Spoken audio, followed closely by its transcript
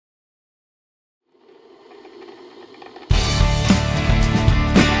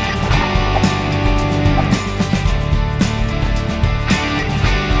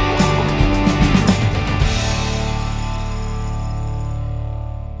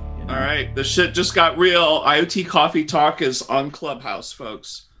right, the shit just got real. IoT Coffee Talk is on Clubhouse,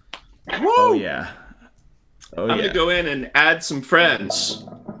 folks. Woo! Oh yeah. I'm gonna go in and add some friends.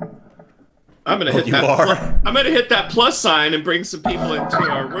 I'm gonna hit I'm gonna hit that plus sign and bring some people into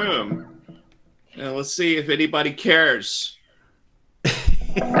our room. And let's see if anybody cares.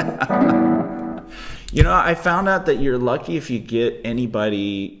 You know, I found out that you're lucky if you get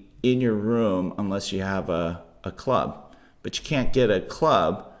anybody in your room unless you have a club. But you can't get a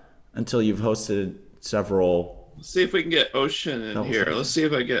club until you've hosted several. Let's see if we can get Ocean in here. Let's see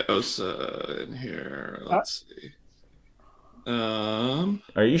if I get Osa in here. Let's see.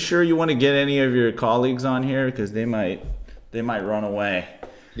 Are you sure you want to get any of your colleagues on here? Because they might run away.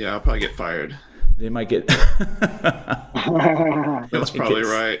 Yeah, I'll probably get fired. They might get. That's probably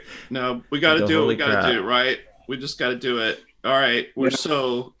right. No, we got to do what we got to do, right? We just got to do it. All right, we're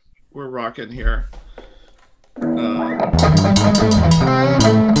rocking here.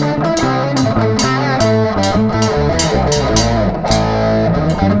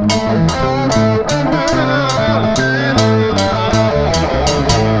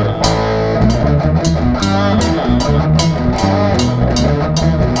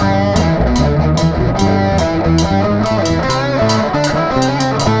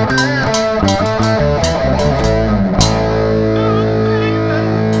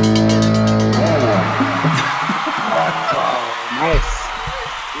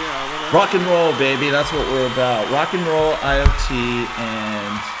 Rock and roll, baby. That's what we're about. Rock and roll, IoT,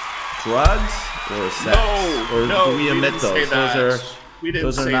 and drugs or sex. No, do we omit those?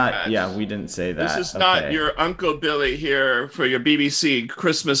 Those are not. Yeah, we didn't say that. This is not your Uncle Billy here for your BBC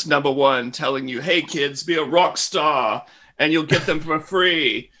Christmas #1 telling you, "Hey kids, be a rock star, and you'll get them for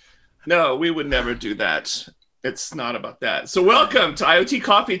free." No, we would never do that. It's not about that. So welcome to IoT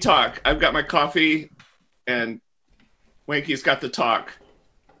Coffee Talk. I've got my coffee, and Wienke's got the talk.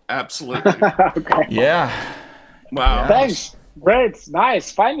 Absolutely. Okay. Yeah. Wow. Thanks. Great. Nice.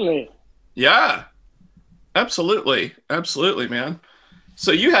 Finally. Yeah. Absolutely. Absolutely, man.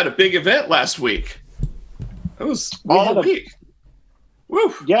 So you had a big event last week. It was all week.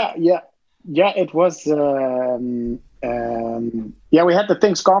 Woo. Yeah. It was. We had the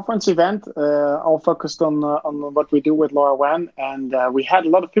Things conference event, all focused on what we do with LoRaWAN, and we had a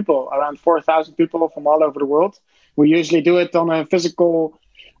lot of people, around 4,000 people from all over the world. We usually do it on a physical.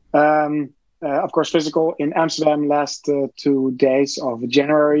 Of course, physical in Amsterdam last 2 days of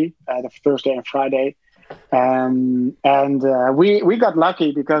January, the Thursday and Friday. We got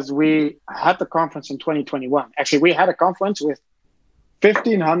lucky because we had the conference in 2021. Actually, we had a conference with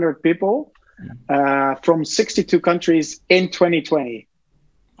 1,500 people from 62 countries in 2020.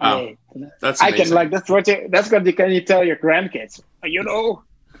 Wow. That's amazing. That's what can you tell your grandkids? You know?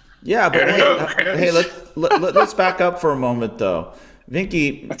 Yeah, but hey, let's back up for a moment, though.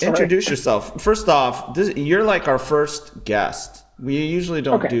 Wienke, introduce yourself. First off, you're like our first guest. We usually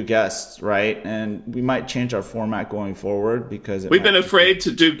don't do guests, right? And we might change our format going forward because we've been afraid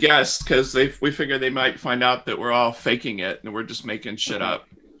to do guests because we figure they might find out that we're all faking it and we're just making shit up.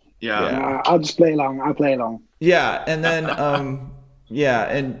 Yeah. I'll just play along. I'll play along. Yeah, and then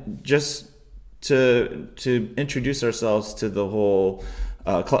and just to introduce ourselves to the whole.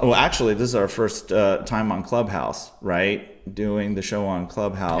 Well, actually, this is our first time on Clubhouse, right? Doing the show on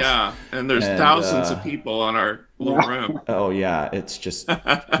Clubhouse. Yeah, and there's thousands of people on our little room. Oh yeah, it's just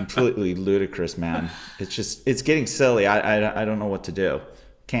completely ludicrous, man. It's getting silly. I don't know what to do.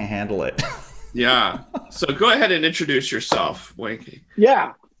 Can't handle it. Yeah. So go ahead and introduce yourself, Wienke.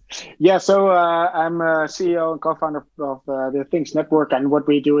 Yeah. So I'm a CEO and co-founder of the Things Network, and what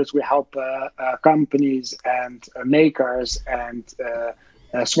we do is we help companies and makers and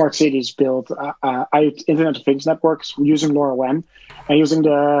smart cities build Internet of Things networks using LoRaWAN and using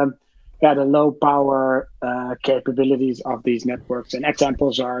the low power capabilities of these networks. And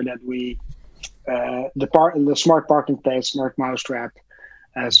examples are that we the smart parking place, smart mousetrap,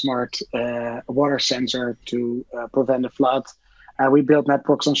 smart water sensor to prevent a flood. We build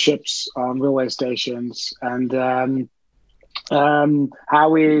networks on ships, on railway stations, and how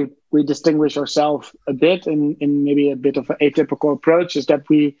we distinguish ourselves a bit in maybe a bit of an atypical approach is that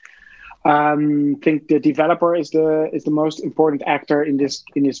we think the developer is the most important actor in this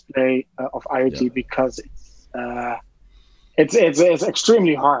play of IoT because it's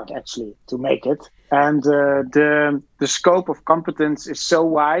extremely hard actually to make it, and the scope of competence is so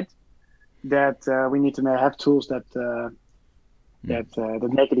wide that we need to have tools that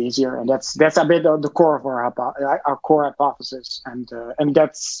make it easier, and that's a bit of the core of our core hypothesis, and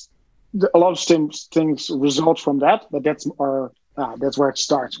that's a lot of things result from that, but that's where it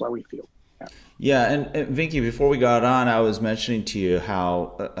starts, where we feel. Yeah, and Wienke, before we got on, I was mentioning to you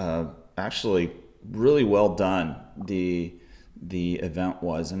how actually really well done. The event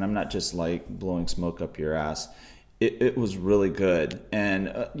was, and I'm not just like blowing smoke up your ass. It was really good,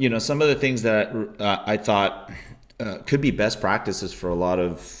 and some of the things that I thought could be best practices for a lot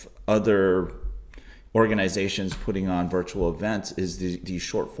of other organizations putting on virtual events is these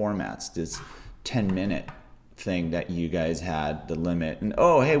short formats, this 10-minute thing that you guys had, the limit. And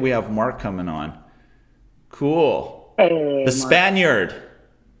oh, hey, we have Mark coming on. Cool. Hey, the Mark. Spaniard.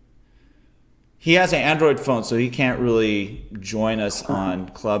 He has an Android phone, so he can't really join us on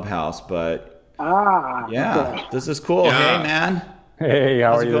Clubhouse, but okay. This is cool. Yeah. Hey, man. Hey,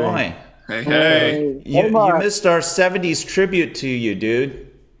 how How's are it you going? Hey. You missed our 70s tribute to you,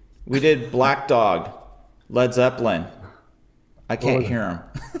 dude. We did Black Dog, Led Zeppelin. I can't hear him.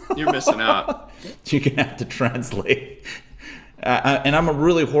 You're missing out. You're going to have to translate. And I'm a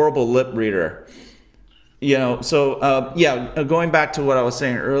really horrible lip reader. Going back to what I was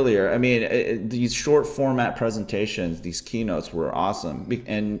saying earlier, I mean, these short format presentations, these keynotes were awesome.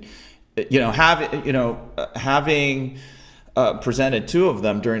 And, having presented two of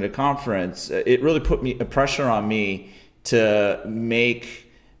them during the conference, it really put a pressure on me to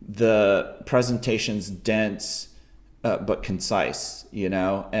make the presentations dense but concise,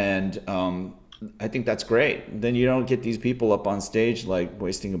 and I think that's great. Then you don't get these people up on stage like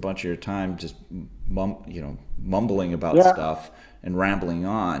wasting a bunch of your time just mumbling about stuff and rambling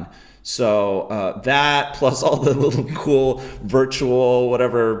on. So that plus all the little cool virtual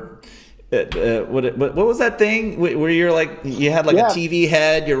whatever. What was that thing where you're like you had like a TV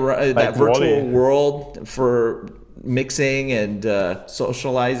head, that virtual world for mixing and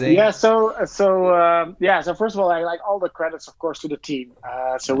socializing? So first of all, I like all the credits, of course, to the team.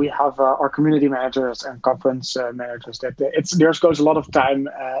 So we have our community managers and conference managers. There goes a lot of time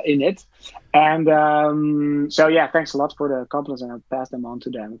in it, and thanks a lot for the compliments, and I'll pass them on to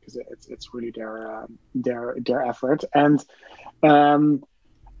them because it's really their effort. And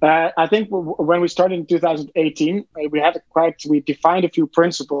I think when we started in 2018, we defined a few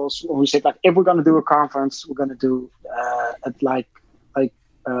principles. We said, like, if we're going to do a conference, we're going to do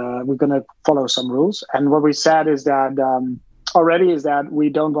we're going to follow some rules. And what we said is that we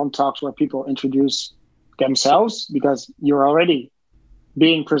don't want talks where people introduce themselves, because you're already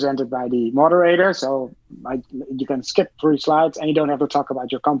being presented by the moderator. So you can skip 3 slides and you don't have to talk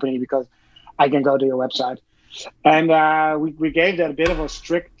about your company because I can go to your website. And we gave that a bit of a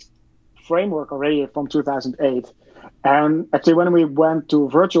strict framework already from 2008. And actually, when we went to a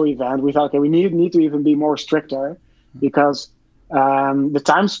virtual event, we thought, okay, we need to even be more stricter, because the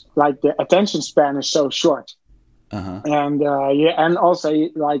times, like the attention span is so short. And also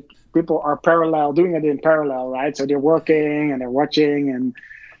like people are doing it in parallel, right? So they're working and they're watching, and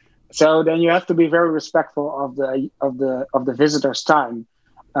so then you have to be very respectful of the visitor's time.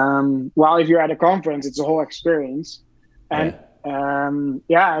 While if you're at a conference, it's a whole experience, and but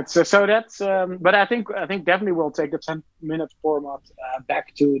I think definitely we'll take the 10-minute format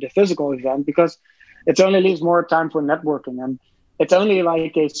back to the physical event, because it only leaves more time for networking, and it's only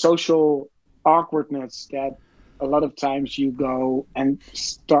like a social awkwardness that a lot of times you go and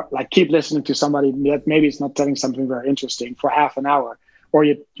start like keep listening to somebody that maybe it's not telling something very interesting for half an hour, or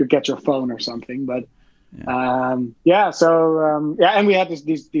you get your phone or something, but. And we had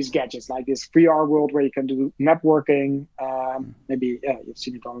these gadgets like this VR world where you can do networking. Maybe you've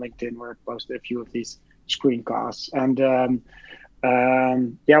seen it on LinkedIn where I posted a few of these screencasts. And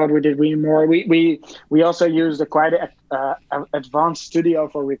what we did, we also used a quite advanced studio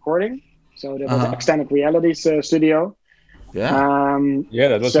for recording. So there was an extended reality studio.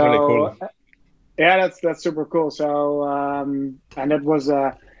 That was really cool. That's super cool. So and that was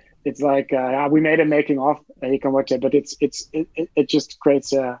it's like we made a making of. You can watch it, but it just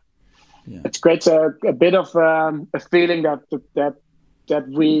creates a bit of a feeling that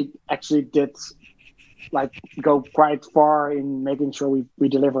we actually did like go quite far in making sure we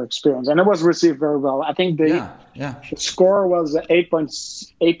deliver experience, and it was received very well. I think the score was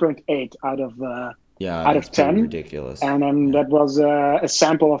 8.8 out of 10. Ridiculous. And then that was a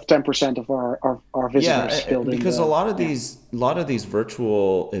sample of 10% of our visitors. Because a lot of these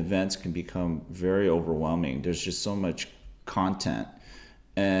virtual events can become very overwhelming. There's just so much content,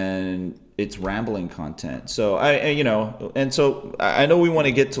 and it's rambling content. So I know we want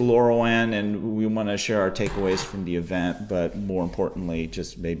to get to LoRaWAN and we want to share our takeaways from the event, but more importantly,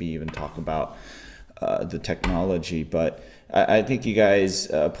 just maybe even talk about the technology. But I think you guys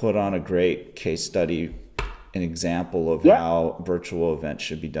put on a great case study an example of how virtual events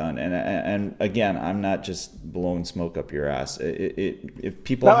should be done. And again, I'm not just blowing smoke up your ass. If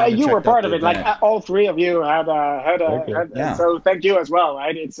people haven't you were checked part out of the it. event, Like all three of you had so thank you as well,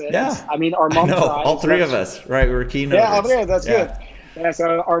 right? It's I mean, our mantra. All three of us, right? We're keynotes. Yeah, all three. That's good. Yeah,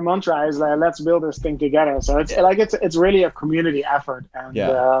 so our mantra is let's build this thing together. So it's really a community effort,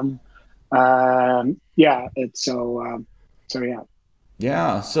 and it's so yeah.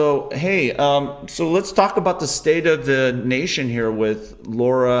 Yeah. So, hey, so let's talk about the state of the nation here with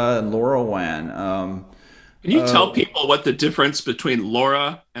LoRa and LoRaWAN. Can you tell people what the difference between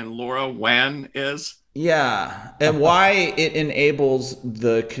LoRa and LoRaWAN is? Yeah, and why it enables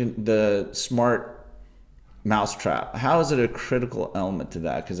the smart mousetrap. How is it a critical element to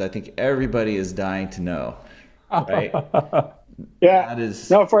that? Because I think everybody is dying to know, right? Yeah,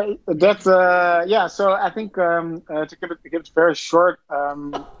 so I think to give it very short,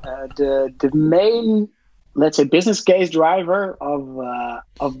 the main, let's say, business case driver of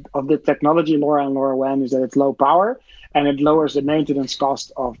the technology LoRa and LoRaWAN is that it's low power and it lowers the maintenance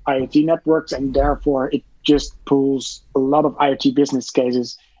cost of IoT networks, and therefore it just pulls a lot of IoT business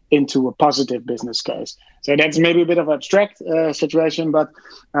cases into a positive business case. So that's maybe a bit of an abstract situation, but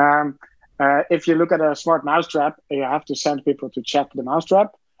if you look at a smart mousetrap, you have to send people to check the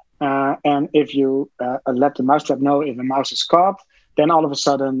mousetrap. And if you let the mousetrap know if a mouse is caught, then all of a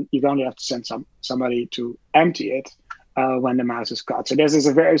sudden you only have to send somebody to empty it when the mouse is caught. So this is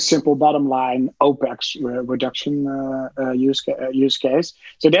a very simple bottom line OPEX reduction use case.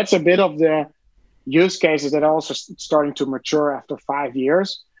 So that's a bit of the use cases that are also starting to mature after 5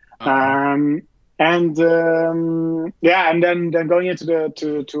 years. And then going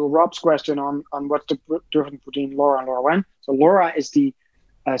into to Rob's question on what's the difference between LoRa and LoRaWAN. So LoRa is the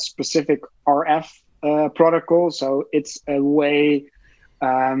specific RF protocol. So it's a way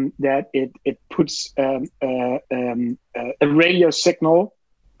that it puts a radio signal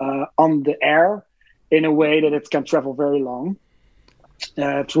on the air in a way that it can travel very long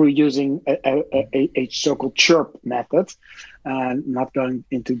through using a so-called chirp method. Not going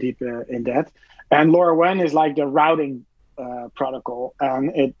into deep in that. And LoRaWAN is like the routing protocol, and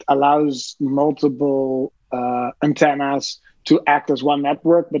it allows multiple antennas to act as one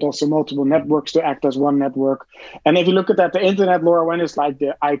network, but also multiple networks to act as one network. And if you look at that, the internet, LoRaWAN is like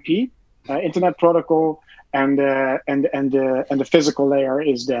the IP, internet protocol, and the physical layer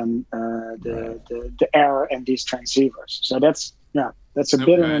is then the air and these transceivers. So that's a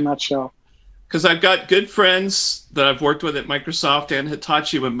bit in a nutshell. Because I've got good friends that I've worked with at Microsoft and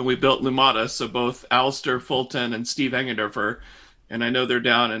Hitachi when we built Lumada. So both Alistair Fulton and Steve Engendorfer. And I know they're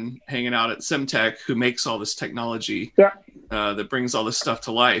down and hanging out at Semtech, who makes all this technology that brings all this stuff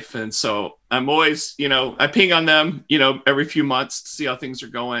to life. And so I'm always, I ping on them, every few months to see how things are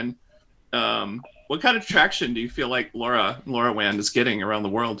going. What kind of traction do you feel like LoRaWAN is getting around the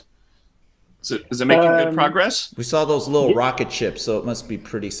world? Is it making good progress? We saw those little rocket ships, so it must be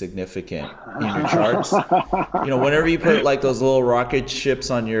pretty significant in your charts. Whenever you put like those little rocket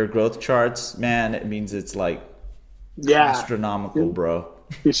ships on your growth charts, man, it means it's like astronomical, bro.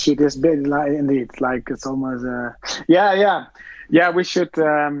 You see this big, indeed, like it's almost we should.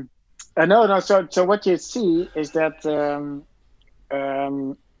 No. So what you see is that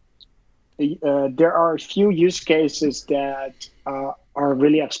there are a few use cases that are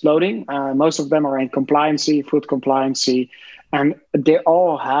really exploding. Most of them are in compliancy, food compliancy, and they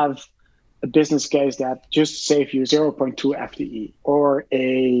all have a business case that just save you 0.2 FTE or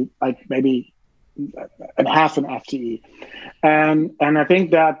maybe half an FTE. And I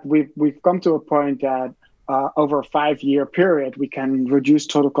think that we've come to a point that over a 5-year period, we can reduce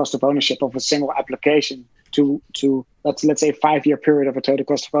total cost of ownership of a single application to let's say a 5-year period of a total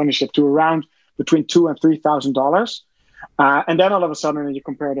cost of ownership to around between $2,000 and $3,000. And then all of a sudden you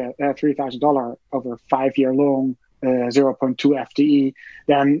compare the $3,000 over 5-year long 0.2 FTE,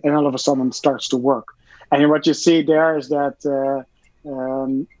 then all of a sudden it starts to work. And what you see there is that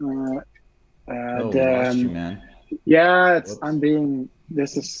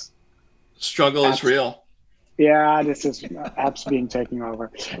struggle is real. Yeah, this is apps being taken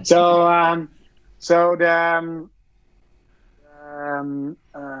over. So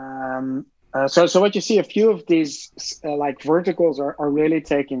what you see, a few of these like verticals are really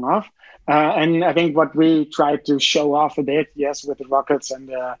taking off, and I think what we try to show off a bit, with the rockets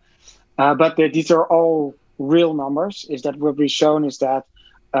and but these are all real numbers. Is that what we've shown is that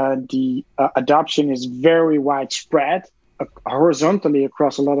the adoption is very widespread horizontally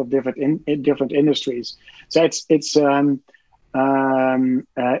across a lot of different industries. So it's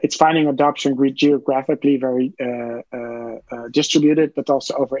finding adoption geographically very distributed, but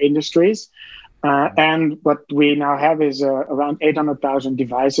also over industries. And what we now have is around 800,000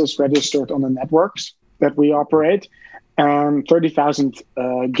 devices registered on the networks that we operate, 30,000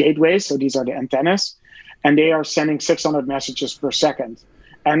 gateways, so these are the antennas, and they are sending 600 messages per second.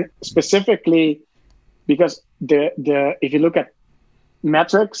 And specifically, because if you look at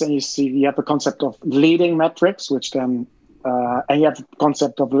metrics and you have the concept of leading metrics, which then, and you have the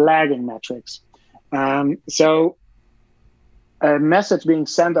concept of lagging metrics. So a message being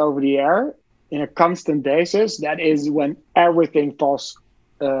sent over the air in a constant basis, that is when everything falls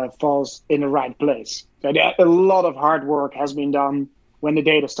in the right place. So a lot of hard work has been done when the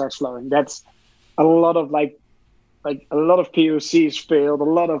data starts flowing. That's a lot of like a lot of POCs failed, a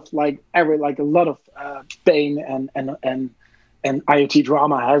lot of pain and IoT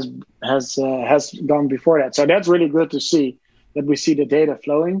drama has gone before that. So that's really good to see that we see the data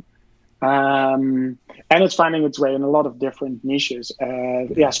flowing. And it's finding its way in a lot of different niches.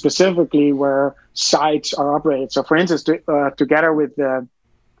 Specifically where sites are operated. So for instance, together with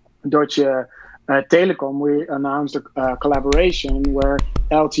Deutsche Telekom, we announced a collaboration where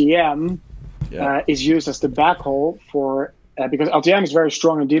LTM is used as the backhaul for, because LTM is very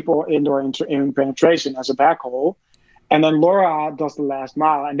strong in deep indoor in penetration as a backhaul. And then LoRa does the last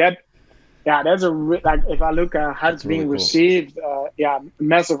mile. And that's if I look at how it's being received,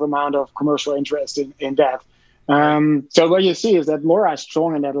 massive amount of commercial interest in that. So what you see is that LoRa is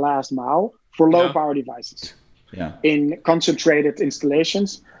strong in that last mile for low power devices in concentrated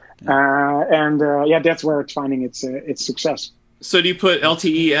installations. That's where it's finding its success. So do you put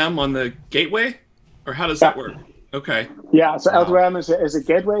LTE-M on the gateway, or how does that work? Okay. Yeah, so LTE-M is a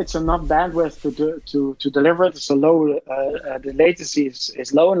gateway. It's enough bandwidth to deliver it. It's a low, the latency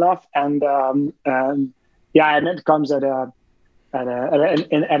is low enough, and it comes at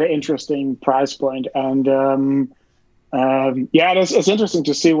an interesting price point. And it's interesting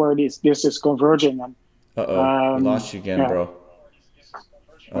to see where this is converging. And, we lost you again, bro.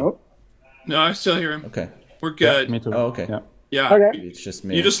 Oh. No, I still hear him. Okay, we're good. Me too. Oh, okay. Yeah. Okay. It's just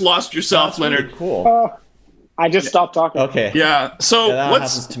me. You just lost yourself, Leonard. Really cool. I just stopped talking. Okay. Yeah. So that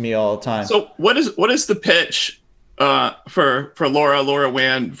happens to me all the time. So what is the pitch for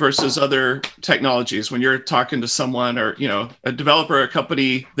LoRaWAN versus other technologies when you're talking to someone, or a developer, or a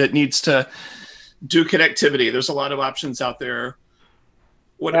company that needs to do connectivity? There's a lot of options out there.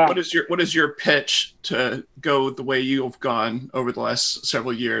 What is your pitch to go the way you've gone over the last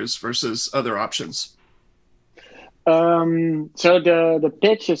several years versus other options? So the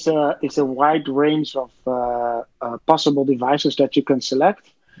pitch is a wide range of possible devices that you can select,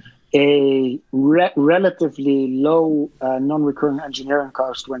 a relatively low non-recurring engineering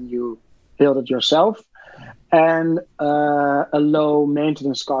cost when you build it yourself, and a low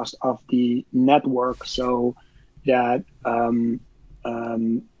maintenance cost of the network, so that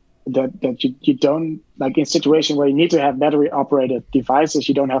you don't, like in a situation where you need to have battery operated devices,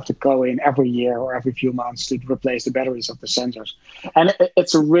 you don't have to go in every year or every few months to replace the batteries of the sensors. And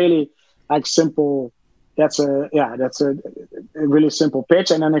it's a really simple, that's a really simple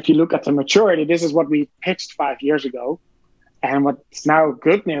pitch. And then if you look at the maturity, this is what we pitched 5 years ago. And what's now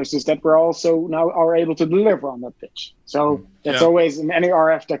good news is that we're also now are able to deliver on that pitch. So that's always in any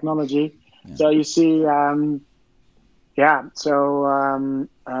RF technology. Yeah. So you see, and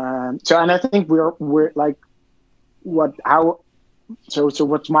I think we're like, so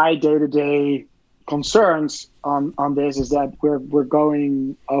what's my day-to-day concerns on this is that we're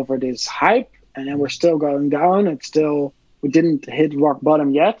going over this hype, and then we're still going down. We didn't hit rock bottom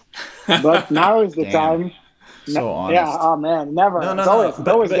yet, but now is the time. So honest. Yeah. Oh man, never. It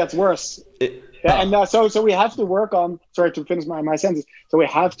always gets worse. So we have to work on. Sorry to finish my sentence. So we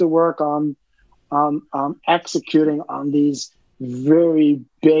have to work on executing on these very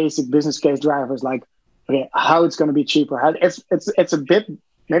basic business case drivers, like how it's going to be cheaper. It's a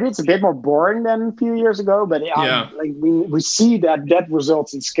bit more boring than a few years ago, but we see that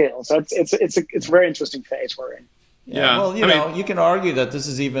results in scale. So it's a very interesting phase we're in. Yeah. Well, you can argue that this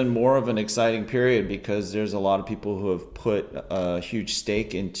is even more of an exciting period because there's a lot of people who have put a huge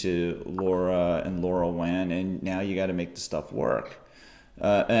stake into LoRa and LoRaWAN, and now you got to make the stuff work.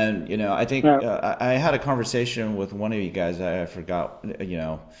 I think I had a conversation with one of you guys. I forgot,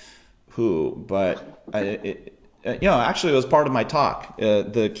 who, but actually it was part of my talk,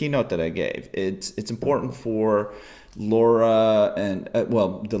 the keynote that I gave. It's important for LoRa and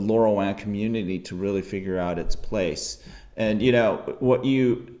the LoRaWAN community to really figure out its place. And what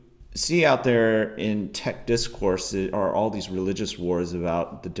you see out there in tech discourse are all these religious wars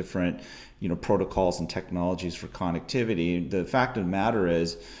about the different protocols and technologies for connectivity. The fact of the matter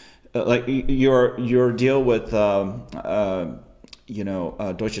is, like your deal with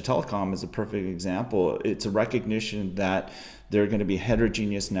Deutsche Telekom is a perfect example. It's a recognition that there are going to be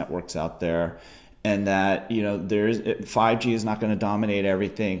heterogeneous networks out there, and that 5G is not going to dominate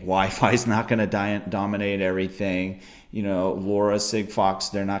everything. Wi-Fi is not going to dominate everything. LoRa,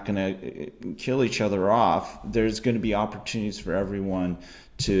 Sigfox, they're not going to kill each other off. There's going to be opportunities for everyone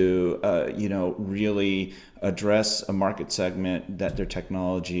to really address a market segment that their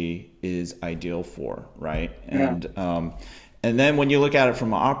technology is ideal for, right? Yeah. And then when you look at it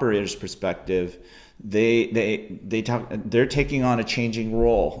from an operator's perspective, they're taking on a changing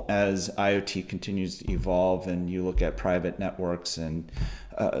role as IoT continues to evolve, and you look at private networks and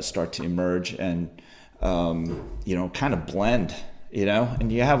start to emerge and kind of blend,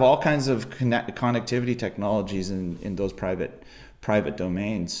 and you have all kinds of connectivity technologies in those private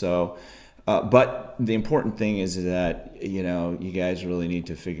domains. So, but the important thing is that you guys really need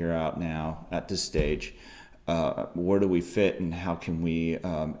to figure out now at this stage, where do we fit and how can we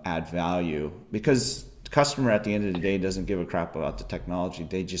add value? Because the customer at the end of the day doesn't give a crap about the technology.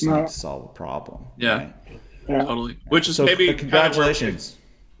 They just need to solve a problem. Yeah, right? Totally. Which is maybe congratulations.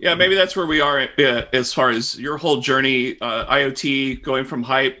 Maybe that's where we are as far as your whole journey, IoT going from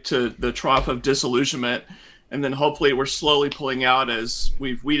hype to the trough of disillusionment. And then hopefully we're slowly pulling out as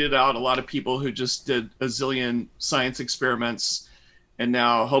we've weeded out a lot of people who just did a zillion science experiments. And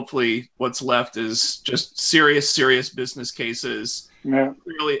now hopefully what's left is just serious business cases. Yeah.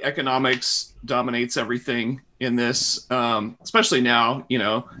 Really, economics dominates everything in this, especially now.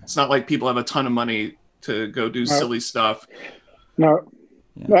 It's not like people have a ton of money to go do silly stuff. No.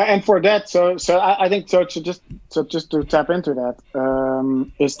 Yeah. And for that, so I think just to tap into that,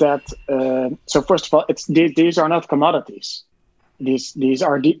 is that so first of all, these are not commodities. These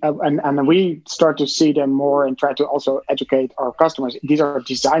are and we start to see them more and try to also educate our customers. These are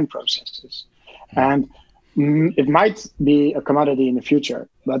design processes, and it might be a commodity in the future.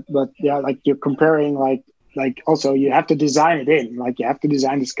 But yeah, like you're comparing like also you have to design it in. Like you have to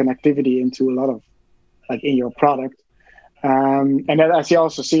design this connectivity into a lot of in your product. And then I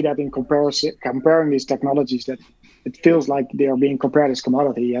also see that in comparing these technologies, that it feels like they are being compared as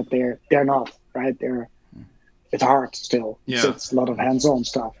commodity, yet they're not, right? It's hard still. Yeah. It's a lot of hands-on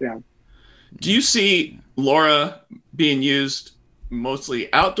stuff. Yeah. Do you see LoRa being used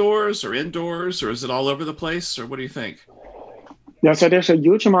mostly outdoors or indoors, or is it all over the place, or what do you think? Yeah, so there's a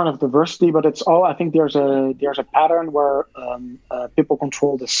huge amount of diversity, but it's all. I think there's a pattern where people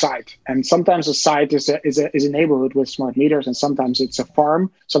control the site, and sometimes a site is a neighborhood with smart meters, and sometimes it's a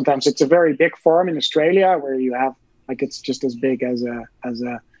farm. Sometimes it's a very big farm in Australia where you have it's just as big as the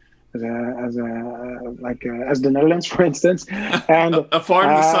Netherlands, for instance, and a farm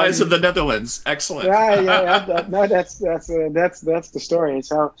the size of the Netherlands. Excellent. Yeah. That's the story.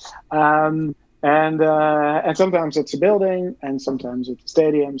 So. And sometimes it's a building, and sometimes it's a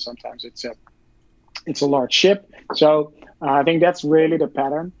stadium, sometimes it's a large ship. So I think that's really the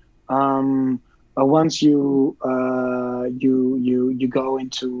pattern. Once you go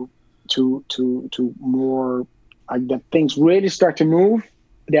into to more that things really start to move,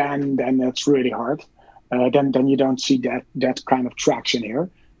 then that's really hard. Then you don't see that kind of traction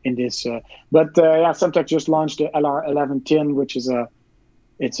here in this. But Semtech just launched the LR1110, which is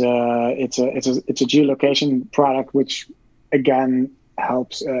It's a geolocation product, which again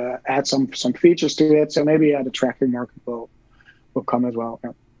helps add some features to it. So maybe the tracking market will come as well.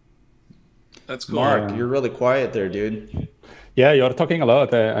 Yeah. That's cool. Mark, you're really quiet there, dude. Yeah, you're talking a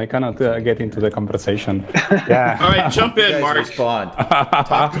lot. I cannot get into the conversation. Yeah. All right, jump in, Mark. Respond.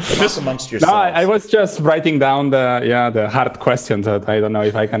 Talk amongst yourselves. No, I was just writing down the hard questions that I don't know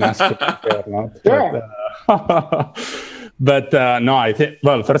if I can ask or not. Sure. But no, I think,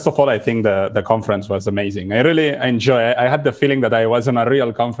 well, first of all, I think the conference was amazing. I really enjoy. I had the feeling that I was on a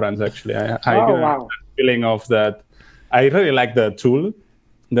real conference, actually. I wow. The feeling of that. I really like the tool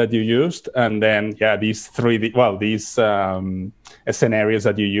that you used. And then, these scenarios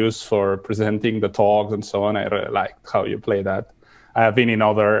that you use for presenting the talks and so on. I really liked how you play that. I have been in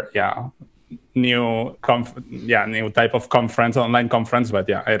other, new type of conference, online conference, but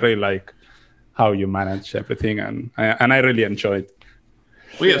I really like how you manage everything, and I really enjoyed.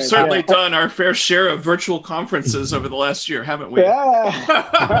 We have certainly done our fair share of virtual conferences over the last year, haven't we?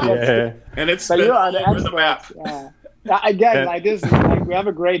 Yeah. And it's been all over the map. Yeah. Again, we have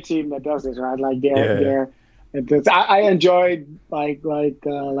a great team that does this, right? Like I enjoyed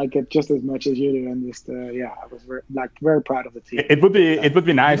it just as much as you do, and just I was very proud of the team. It would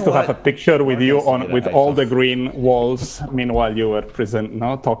be nice to have a picture with you on with all the green walls. Meanwhile, you were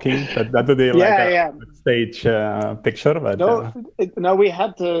talking. That would be like a stage picture. But no, we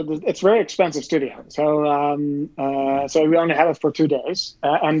had to. It's very expensive studio, so we only had it for 2 days,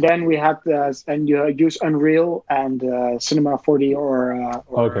 and then we had and you use Unreal and Cinema 4D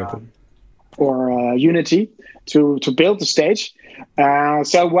or Unity to build the stage.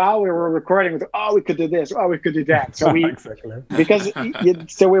 So while we were recording, we could do this, we could do that. So we because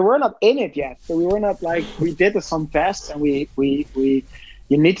so we were not in it yet. So we were not we did some tests, and we you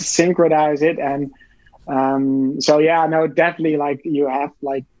need to synchronize it, and definitely you have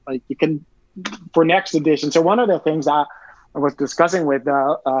you can for next edition. So one of the things I was discussing with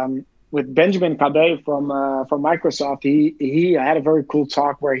Benjamin Cadet from Microsoft, he had a very cool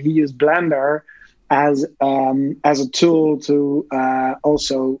talk where he used Blender as a tool to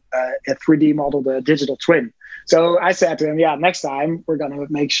also a 3D model the digital twin. So I said to him, next time we're gonna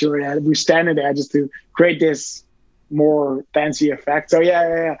make sure that we stand in there just to create this more fancy effect. So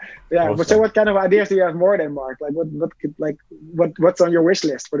Awesome. So what kind of ideas do you have more than Mark? What's on your wish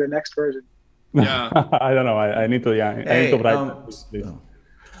list for the next version? Yeah, I don't know. I need to I need to write.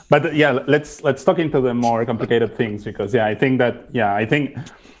 But let's talk into the more complicated things, because I think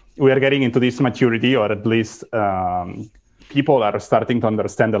we are getting into this maturity, or at least people are starting to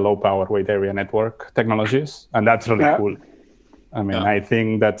understand the low power weight area network technologies, and that's really cool. I mean, I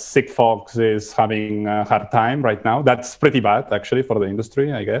think that Sigfox is having a hard time right now. That's pretty bad, actually, for the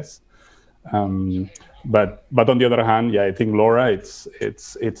industry, I guess. But on the other hand, I think LoRa,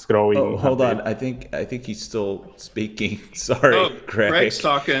 it's growing. Oh, hold on. I think he's still speaking. Sorry, Greg. Greg's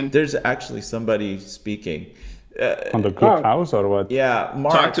talking. There's actually somebody speaking. On the Clubhouse or what? Yeah,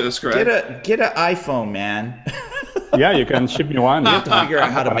 Mark. Talk to us, Greg. Get an iPhone, man. Yeah, you can ship me one. You have to figure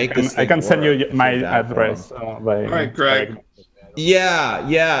out how to make this thing I can send you my address. All right, Greg.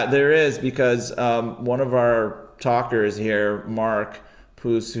 Yeah, there is, because one of our talkers here, Mark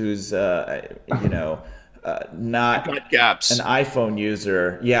Poos, who's not gaps. an iPhone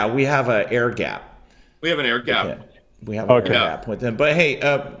user. Yeah, we have an air gap. We have an air gap. We have an air gap with him. But hey,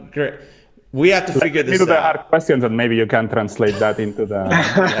 great. We have to figure this out. The hard questions, and maybe you can translate that into the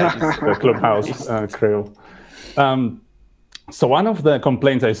Clubhouse crew. So one of the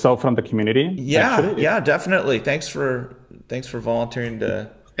complaints I saw from the community. Yeah, definitely. Thanks for volunteering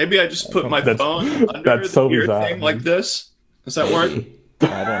to. Maybe I just put my phone under the ear thing like this. Does that work?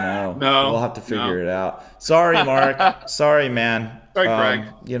 I don't know. No, we'll have to figure it out. Sorry, Mark. Sorry, man. Sorry,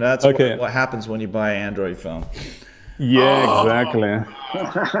 Greg. That's what happens when you buy an Android phone. Yeah, exactly.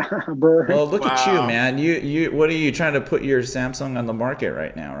 Well, look at you, man. You what are you trying to put your Samsung on the market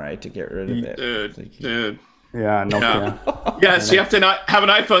right now, right? To get rid of it, dude. Yeah, Nokia. Yes, you have to not have an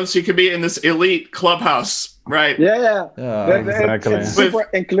iPhone so you can be in this elite Clubhouse, right? Yeah. Exactly. It's super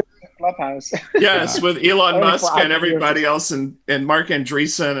inclusive Clubhouse. Yes, with Elon Musk and everybody else, and Mark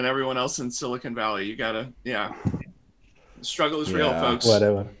Andreessen and everyone else in Silicon Valley. You gotta, the struggle is real, folks.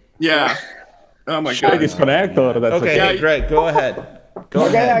 Whatever. Yeah. Oh my God. Should I disconnect, or that's okay? Okay, Greg, go ahead. Go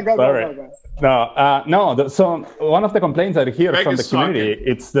ahead. Go. No. So one of the complaints I hear from the community,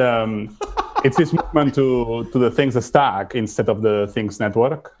 it's it's this movement to the Things stack instead of the Things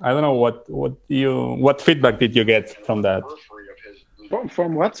network. I don't know what feedback did you get from that?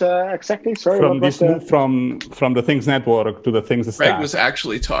 From what exactly? Sorry. From this move from the Things network to the Things stack. Greg was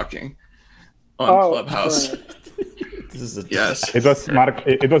actually talking on Clubhouse. Yes. It was Mark.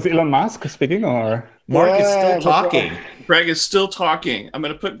 It was Elon Musk speaking, or Mark is still talking. Greg is still talking. I'm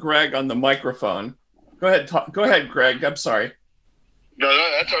going to put Greg on the microphone. Go ahead. Go ahead, Greg. I'm sorry. No,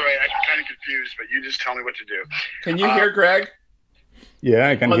 that's all right. I'm kind of confused, but you just tell me what to do. Can you hear Greg? Yeah,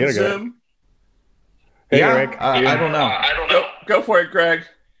 I can hear Zoom? Greg. Hey, Yeah, Greg. I don't know. Go for it, Greg.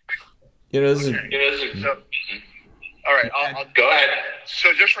 This is all right, I'll go ahead.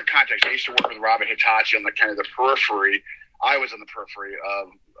 So just for context, I used to work with Rob at Hitachi on the periphery. I was on the periphery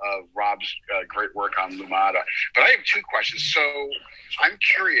of Rob's great work on Lumada. But I have two questions. So I'm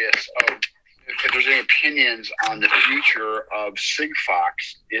curious if there's any opinions on the future of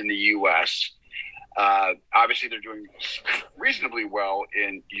Sigfox in the U.S. Obviously, they're doing reasonably well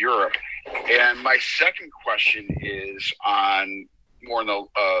in Europe. And my second question is on more on the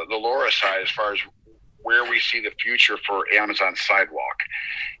LoRa side, as far as where we see the future for Amazon Sidewalk.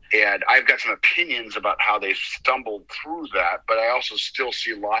 And I've got some opinions about how they stumbled through that, but I also still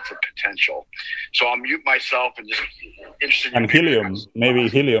see lots of potential. So I'll mute myself and just interested in Helium, maybe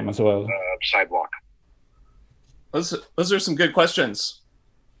Helium as well. Sidewalk. Those are some good questions.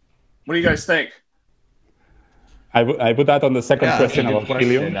 What do you guys think? I put that on the second question about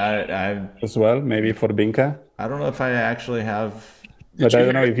helium I as well, maybe for Wienke. I don't know if I actually have. But I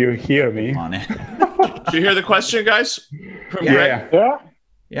don't know if you hear me. On it. Did you hear the question, guys? From Yeah. Greg?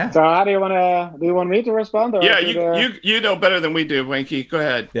 Yeah. So how do you want me to respond? Or yeah, you know better than we do, Wienke. Go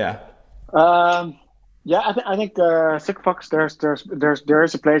ahead. Yeah. Yeah, I think Sigfox. There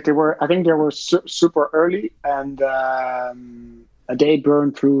is a place. They were super early, and they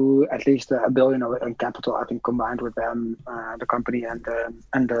burned through at least $1 billion in capital. I think combined with them, the company and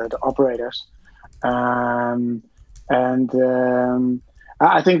the operators. I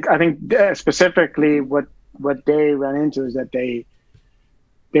think specifically what they ran into is that they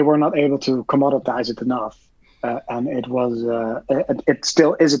were not able to commoditize it enough, and it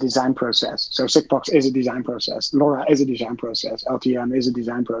still is a design process. So Sigfox is a design process, LoRa is a design process, LTM is a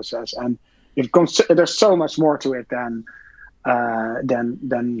design process, and there's so much more to it than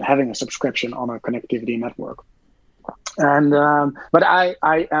having a subscription on a connectivity network. And but I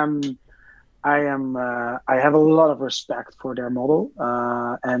have a lot of respect for their model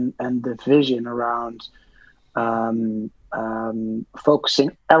and the vision around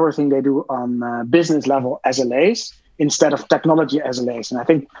focusing everything they do on business level SLAs instead of technology SLAs. And I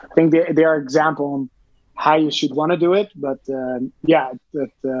think they are an example on how you should want to do it. But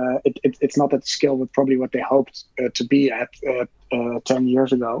it's not at scale with probably what they hoped to be at 10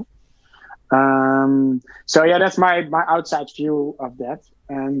 years ago. So yeah, that's my outside view of that.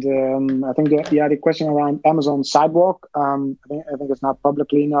 And I think the question around Amazon Sidewalk, I think it's not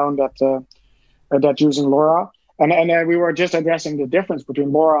publicly known that using LoRa, and we were just addressing the difference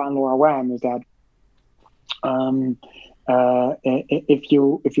between LoRa and LoRaWAN is that if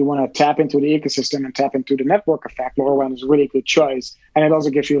you want to tap into the ecosystem and tap into the network effect, LoRaWAN is a really good choice, and it also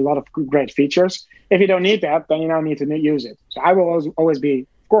gives you a lot of great features. If you don't need that, then you don't need to use it. So I will always be,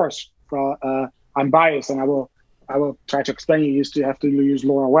 of course, I'm biased, and I will try to explain you used to have to use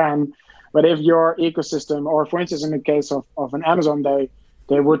LoRaWAN. But if your ecosystem, or for instance, in the case of an Amazon,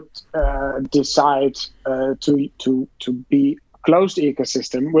 they would decide to be closed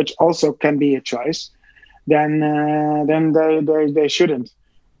ecosystem, which also can be a choice, then they shouldn't.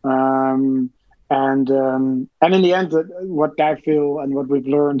 And in the end, what I feel and what we've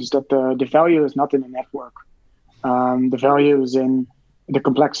learned is that the value is not in the network. The value is in the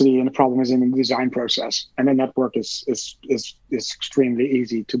complexity, and the problem is in the design process. And the network is extremely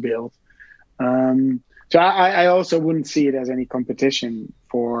easy to build. So I also wouldn't see it as any competition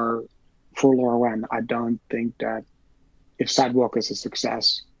for LoRaWAN. I don't think that if Sidewalk is a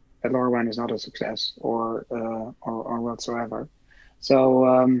success, that LoRaWAN is not a success or whatsoever. So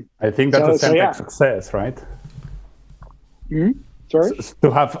I think that's a Semtech success, right? Mm-hmm. Sorry?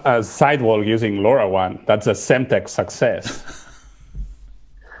 To have a Sidewalk using LoRaWAN, that's a Semtech success.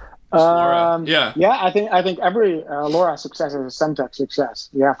 Yeah. I think every LoRa success is a Semtech success.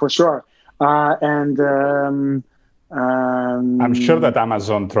 Yeah, for sure. I'm sure that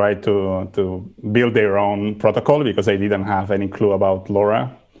Amazon tried to build their own protocol because they didn't have any clue about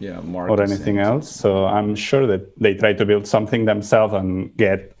LoRa or anything else. So I'm sure that they tried to build something themselves and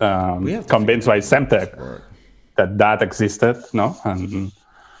get convinced by Semtech that existed. No, and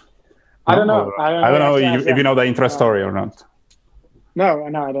I don't know. I don't know if you know the interest story or not. No,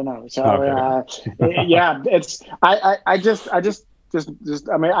 I don't know. So okay. it's I just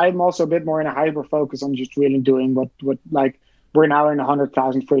I mean, I'm also a bit more in a hyper focus on just really doing what like we're now in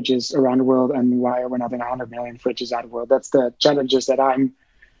 100,000 fridges around the world, and why we're not in 100 million fridges out of the world. That's the challenges that I'm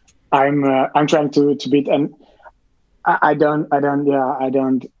trying to beat, and I don't think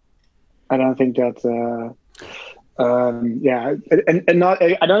that I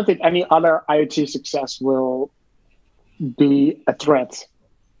don't think any other IoT success will be a threat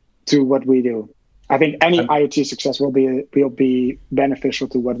to what we do. I think any IoT success will be beneficial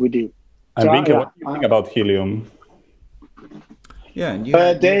to what we do. I think what do you think about Helium? Yeah, and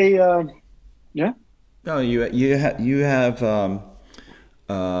No, you have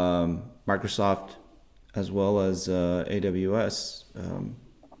Microsoft as well as AWS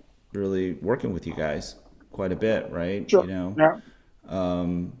really working with you guys quite a bit, right? Sure. You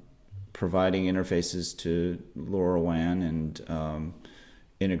know, providing interfaces to LoRaWAN and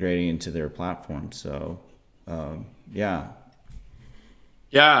integrating into their platform. So, yeah.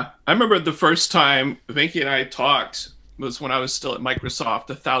 Yeah, I remember the first time Wienke and I talked was when I was still at Microsoft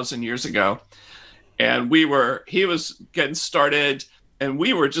 1,000 years ago. And he was getting started, and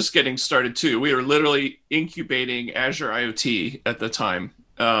we were just getting started too. We were literally incubating Azure IoT at the time.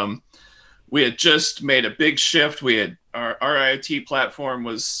 We had just made a big shift. We had our IoT platform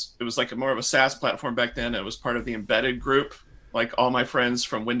it was like more of a SaaS platform back then. It was part of the embedded group. Like all my friends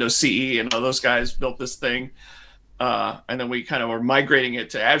from Windows CE and all those guys built this thing. and then we kind of were migrating it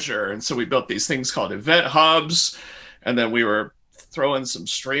to Azure. And so we built these things called event hubs, and then we were throwing some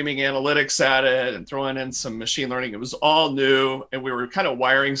streaming analytics at it and throwing in some machine learning. It was all new, and we were kind of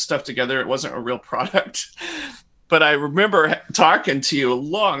wiring stuff together. It wasn't a real product. But I remember talking to you a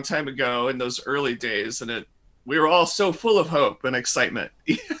long time ago in those early days, and we were all so full of hope and excitement.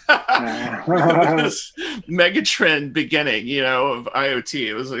 This megatrend beginning, of IoT.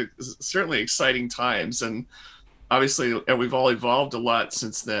 It was certainly exciting times, and obviously we've all evolved a lot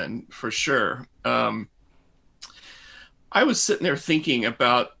since then, for sure. I was sitting there thinking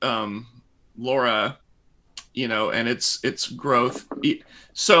about LoRa, and its growth.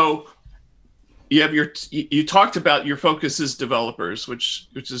 So you talked about your focus is developers, which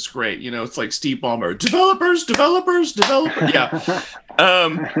is great. It's like Steve Ballmer, developers. Yeah.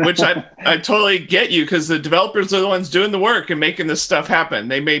 Which I totally get you, because the developers are the ones doing the work and making this stuff happen.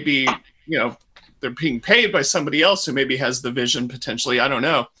 They may be, they're being paid by somebody else who maybe has the vision potentially, I don't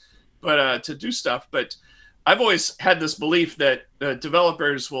know, but to do stuff. But I've always had this belief that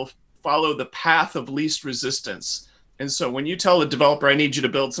developers will follow the path of least resistance. And so when you tell a developer, I need you to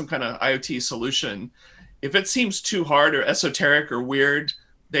build some kind of IoT solution, if it seems too hard or esoteric or weird,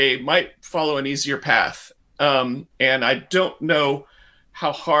 they might follow an easier path. And I don't know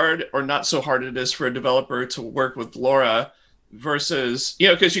how hard or not so hard it is for a developer to work with LoRa versus,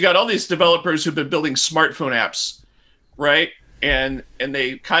 because you got all these developers who've been building smartphone apps, right? And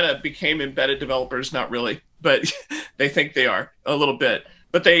they kind of became embedded developers, not really, but they think they are a little bit.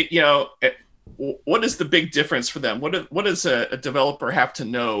 But they, what is the big difference for them? What does a developer have to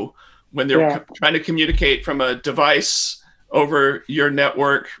know when they're trying to communicate from a device over your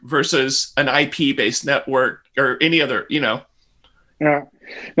network versus an IP-based network or any other, Yeah.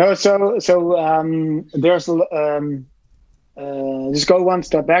 No. So there's just go one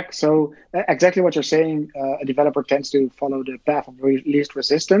step back. So exactly what you're saying, a developer tends to follow the path of least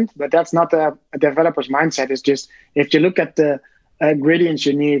resistance, but that's not a developer's mindset. It's just, if you look at the ingredients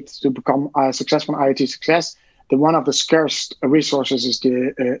you need to become a successful IoT success, one of the scarce resources is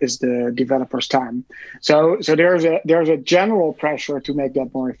the developer's time. So there's a general pressure to make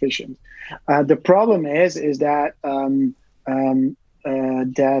that more efficient. The problem is that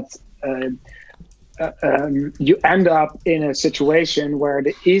you end up in a situation where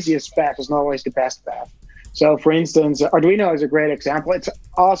the easiest path is not always the best path. So, for instance, Arduino is a great example. It's an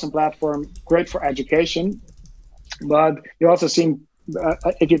awesome platform, great for education. But you also see,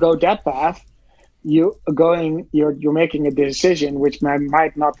 if you go that path, you're making a decision which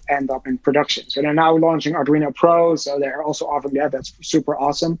might not end up in production. So they're now launching Arduino Pro, so they're also offering that. That's super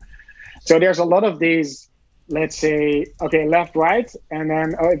awesome. So there's a lot of these, let's say, okay, left, right, and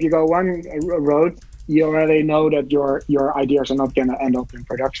then if you go one road, you already know that your ideas are not going to end up in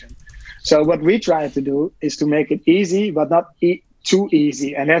production. So what we try to do is to make it easy, but not too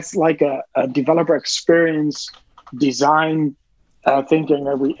easy, and that's like a developer experience design thinking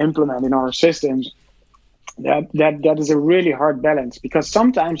that we implement in our systems. That is a really hard balance, because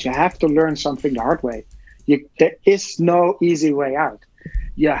sometimes you have to learn something the hard way. There is no easy way out.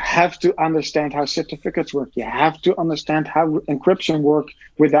 You have to understand how certificates work. You have to understand how encryption works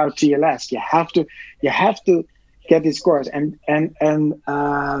without TLS. You have to get these scores, and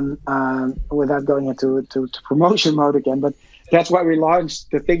without going into promotion mode again, but that's why we launched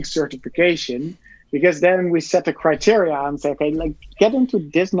the Think certification. Because then we set the criteria and say, okay, like, get into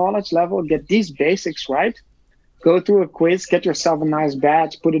this knowledge level, get these basics right, go through a quiz, get yourself a nice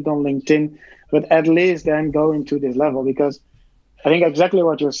badge, put it on LinkedIn, but at least then go into this level. Because I think exactly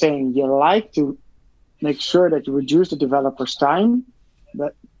what you're saying, you like to make sure that you reduce the developer's time,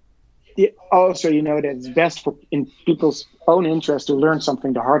 but also that it's best in people's own interest to learn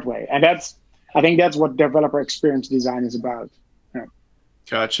something the hard way. And I think that's what developer experience design is about. Yeah.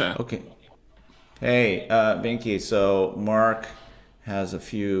 Gotcha. Okay. Hey, Wienke, so Mark has a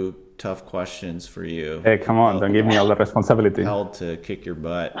few tough questions for you. Hey, come on, don't give me all the responsibility. Held to kick your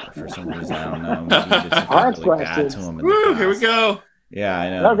butt for some reason. I don't know. Maybe you did something really bad to him in the past. Here we go. Yeah, I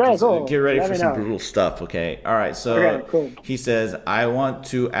know. Okay, cool. Get ready for some brutal stuff, okay? All right, so cool. He says, I want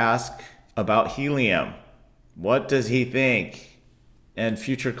to ask about helium. What does he think? And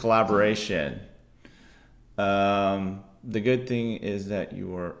future collaboration. The good thing is that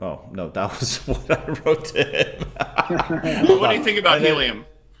you are... Oh, no, that was what I wrote to him. What do you think about helium?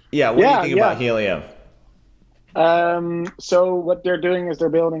 Yeah, what do you think about helium? So what they're doing is they're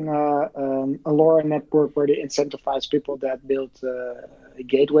building a LoRa network where they incentivize people that build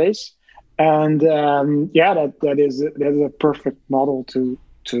gateways. And that is a perfect model to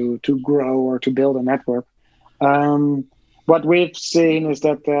grow or to build a network. What we've seen is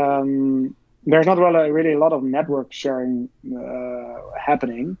that there's not really a lot of network sharing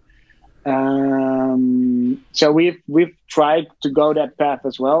happening. So we've tried to go that path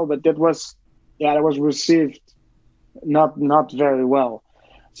as well, but that was received not very well.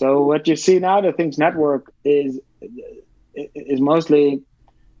 So what you see now, the Things Network is mostly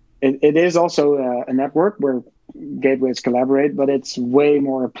it is also a network where gateways collaborate, but it's way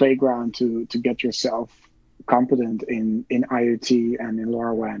more a playground to get yourself competent in IoT and in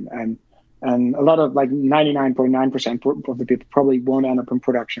LoRaWAN, and a lot of, like, 99.9% of the people probably won't end up in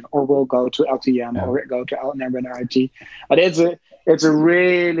production, or will go to LTM or go to narrowband IoT. But it's a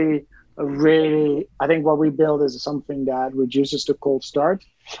really, I think what we build is something that reduces the cold start.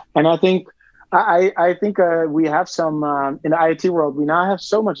 And I think we have some in the IoT world. We now have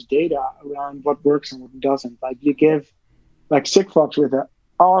so much data around what works and what doesn't. Like, you give, like, Sigfox with an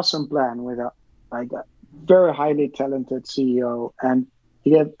awesome plan, with a very highly talented CEO, and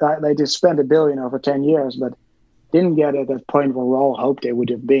they just spent $1 billion over 10 years, but didn't get at that point where we all hoped they would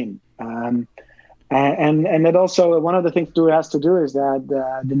have been. And that also, one of the things it has to do is that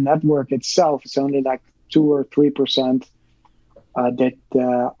the network itself is only like 2 or 3% of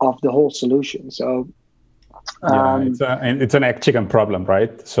the whole solution. So it's an egg chicken problem,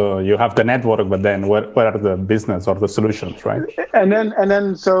 right? So you have the network, but then what are the business or the solutions, right? And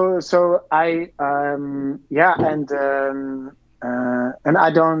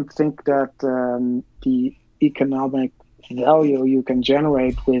I don't think that the economic value you can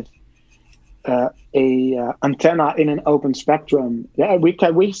generate with a antenna in an open spectrum. Yeah,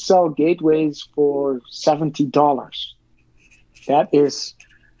 we sell gateways for $70. That is,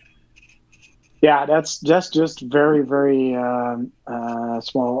 that's just very, very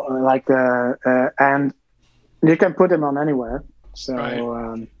small. And you can put them on anywhere. So,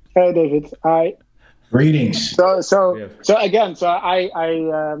 right. Hey, David, greetings. So again, I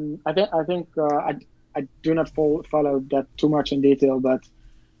think I do not follow that too much in detail, but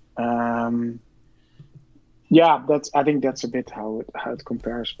I think that's a bit how it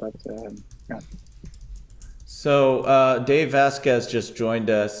compares. But yeah. So Dave Vasquez just joined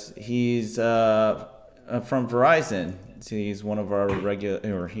us. He's from Verizon. He's one of our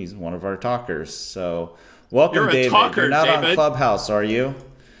he's one of our talkers. So welcome, David. You're not on Clubhouse, are you?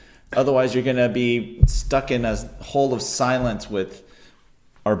 Otherwise, you're going to be stuck in a hole of silence with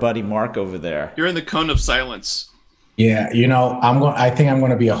our buddy Mark over there. You're in the cone of silence. Yeah, I think I'm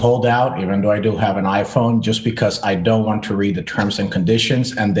going to be a holdout, even though I do have an iPhone, just because I don't want to read the terms and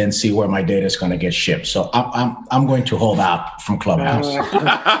conditions and then see where my data is going to get shipped. So I'm going to hold out from Clubhouse. All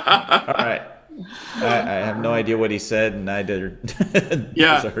right. I have no idea what he said, and neither.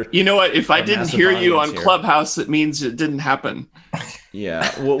 Yeah, you know what? If I didn't hear you on Clubhouse, it means it didn't happen. Yeah,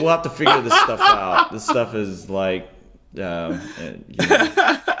 we'll have to figure this stuff out. This stuff is like, it's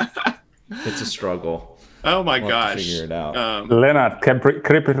a struggle. Oh my gosh! Figure it out. Leonard, keep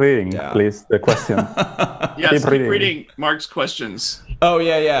reading, please. The question. Yes, keep reading Mark's questions. Oh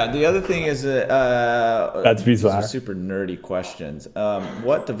yeah. The other thing is that's bizarre. These are super nerdy questions.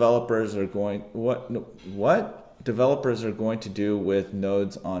 What developers are going to do with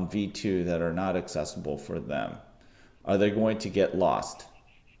nodes on V2 that are not accessible for them? Are they going to get lost?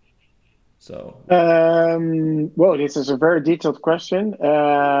 So. Well, this is a very detailed question.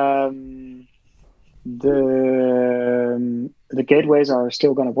 The gateways are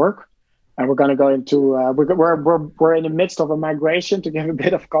still going to work, and we're going to go into we're in the midst of a migration, to give a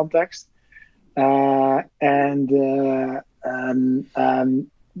bit of context, while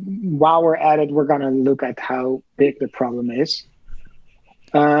we're at it, we're going to look at how big the problem is.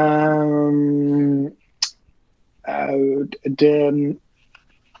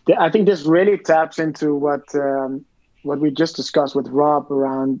 I think this really taps into what we just discussed with Rob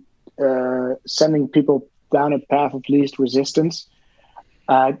around sending people down a path of least resistance.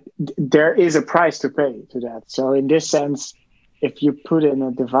 There is a price to pay to that. So in this sense, if you put in a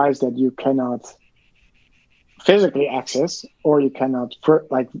device that you cannot physically access, or you cannot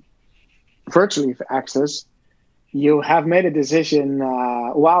virtually access, you have made a decision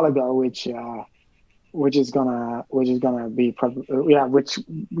a while ago, which is gonna be which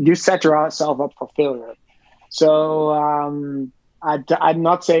you set yourself up for failure. So I'm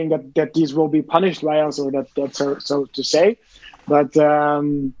not saying that these will be punished by us, or that's so to say, but this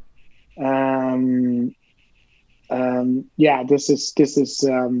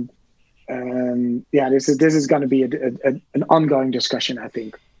is going to be an ongoing discussion, I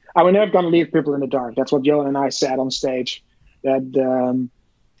think. We're not going to leave people in the dark. That's what Johan and I said on stage, that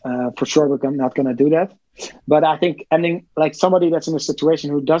for sure we're not going to do that. But I think ending, like, somebody that's in a situation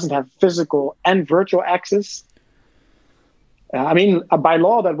who doesn't have physical and virtual access, I mean, by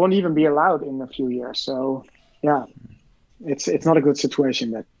law, that won't even be allowed in a few years. So, yeah, it's not a good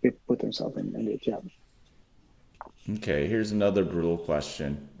situation that they put themselves in. Indeed, yeah. Okay, here's another brutal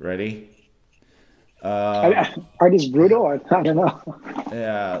question. Ready? Are these brutal? I don't know.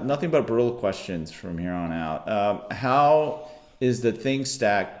 Yeah, nothing but brutal questions from here on out. How is the thing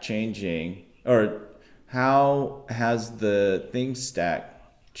stack changing, or how has the thing stack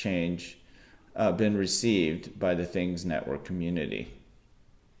change been received by the Things Network community?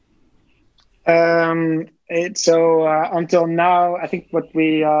 Until now, I think what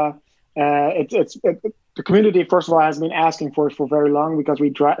the community, first of all, has been asking for it for very long, because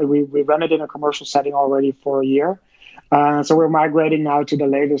we run it in a commercial setting already for a year. So we're migrating now to the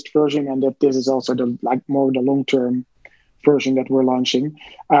latest version, and that this is also the long-term version that we're launching.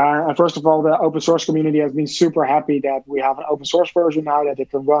 And first of all, the open source community has been super happy that we have an open source version now that they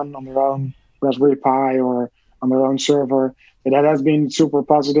can run on their own Raspberry Pi or on their own server. So that has been super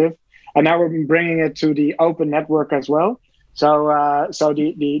positive. And now we're bringing it to the open network as well. So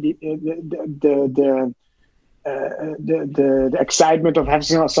the excitement of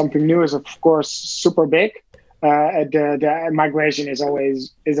having something new is of course super big. The migration is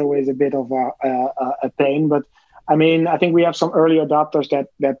always a bit of a pain, but I mean, I think we have some early adopters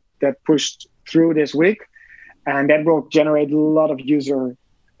that pushed through this week, and that will generate a lot of user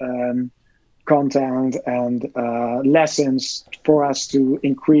content and lessons for us to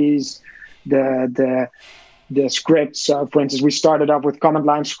increase the scripts. For instance, we started up with command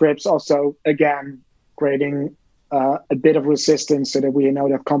line scripts, also again creating a bit of resistance so that we know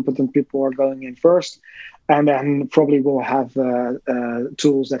that competent people are going in first, and then probably we'll have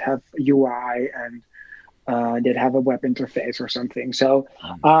tools that have UI and that have a web interface or something. So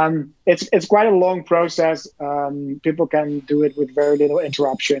it's quite a long process. People can do it with very little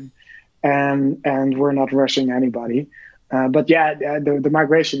interruption, and we're not rushing anybody. But yeah, the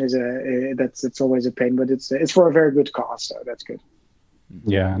migration is it's always a pain, but it's for a very good cause, so that's good.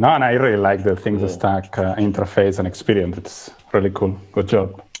 Yeah, no, and I really like the Things Stack interface and experience. It's really cool. Good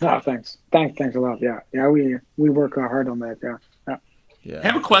job. Oh, thanks a lot. Yeah, we work hard on that. Yeah. I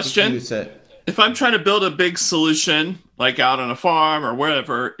have a question. If I'm trying to build a big solution, like out on a farm or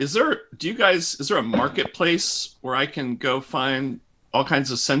wherever, is there a marketplace where I can go find all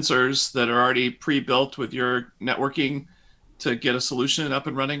kinds of sensors that are already pre-built with your networking to get a solution up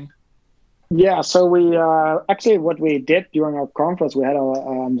and running? Yeah, so we actually what we did during our conference, we had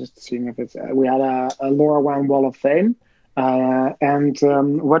just seeing if we had a LoRaWAN Wall of Fame, and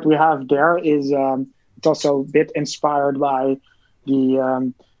what we have there is it's also a bit inspired by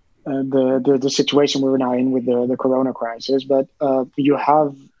the situation we're now in with the Corona crisis. But you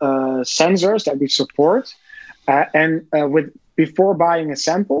have sensors that we support, and before buying a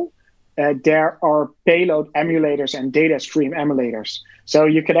sample, there are payload emulators and data stream emulators. So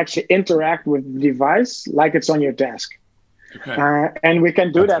you can actually interact with the device like it's on your desk. Okay. And we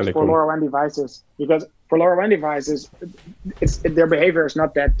can do that for LoRaWAN devices, because for LoRaWAN devices, their behavior is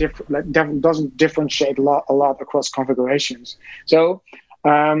not that different, doesn't differentiate a lot across configurations. So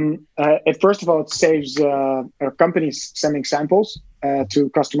first of all, it saves companies sending samples to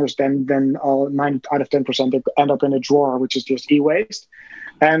customers, then all 9 out of 10% end up in a drawer, which is just e-waste.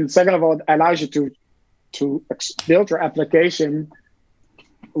 And second of all, it allows you to build your application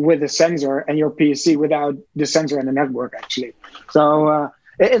with a sensor and your PC without the sensor and the network, actually. So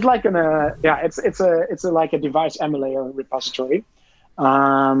it's like it's like a device emulator repository.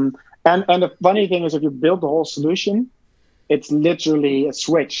 And the funny thing is, if you build the whole solution, it's literally a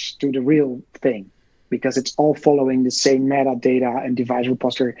switch to the real thing, because it's all following the same metadata and device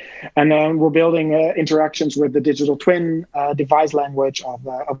repository. And then we're building interactions with the digital twin device language of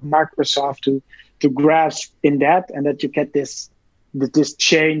Microsoft to grasp in that, and that you get this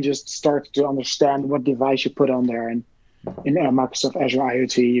chain just starts to understand what device you put on there. And in Microsoft Azure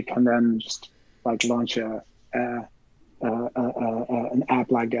IoT, you can then just like launch an app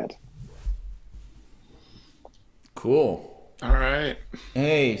like that. Cool. All right.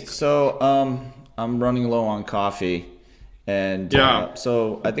 Hey, so I'm running low on coffee, and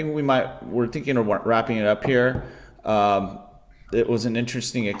so I think we're thinking of wrapping it up here. It was an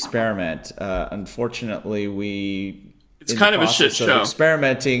interesting experiment. Unfortunately, it's kind of a shit show.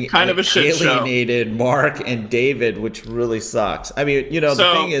 Experimenting alienated Mark and David, which really sucks. I mean, the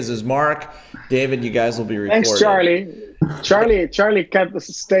thing is Mark, David, you guys will be recorded. Thanks, Charlie. Charlie kept us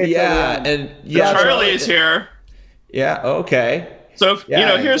stay. Yeah, Charlie is here. Yeah. Okay. So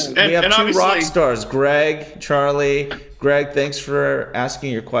here's we have two rock stars, Greg, Charlie. Greg, thanks for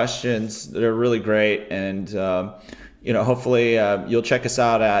asking your questions. They're really great, and hopefully you'll check us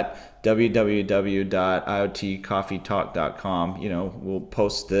out at www.iotcoffeetalk.com. We'll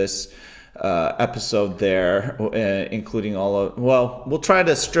post this episode there, including we'll try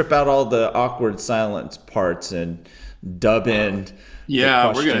to strip out all the awkward silence parts and dub in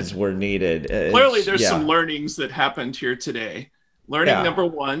the questions where needed. Clearly, there's some learnings that happened here today. Learning number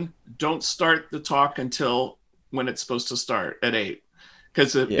one, don't start the talk until when it's supposed to start at 8.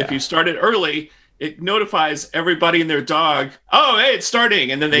 Because if you start it early, it notifies everybody and their dog, oh, hey, it's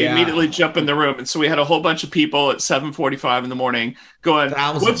starting. And then they immediately jump in the room. And so we had a whole bunch of people at 7:45 in the morning going,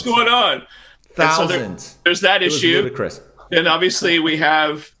 what's going on? Thousands. So there's that issue. Ludicrous. And obviously we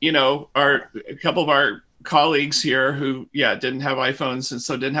have, a couple of our colleagues here who, didn't have iPhones and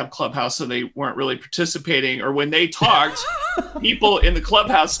so didn't have Clubhouse, so they weren't really participating. Or when they talked, people in the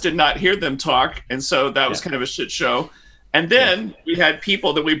Clubhouse did not hear them talk. And so that was kind of a shit show. And then we had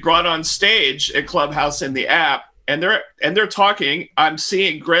people that we brought on stage at Clubhouse in the app, and they're talking. I'm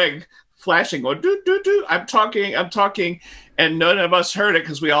seeing Greg flashing, going, do. I'm talking. And none of us heard it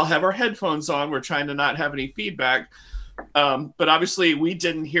because we all have our headphones on. We're trying to not have any feedback. But obviously we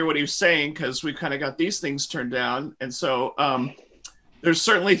didn't hear what he was saying because we kind of got these things turned down. And so there's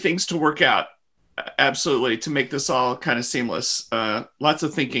certainly things to work out. Absolutely, to make this all kind of seamless. Lots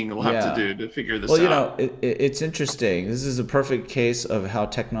of thinking we'll have to do to figure this out. It's interesting. This is a perfect case of how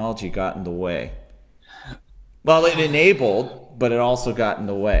technology got in the way. Well, it enabled, but it also got in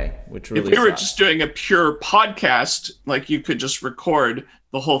the way, which really if we were just doing a pure podcast, like you could just record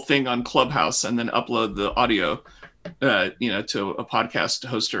the whole thing on Clubhouse and then upload the audio to a podcast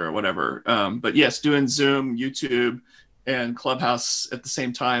hoster or whatever. But yes, doing Zoom, YouTube, and Clubhouse at the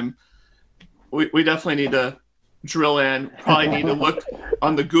same time. We definitely need to drill in, probably need to look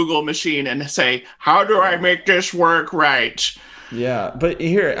on the Google machine and say, how do I make this work right? Yeah, but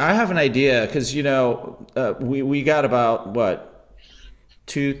here, I have an idea because, we got about,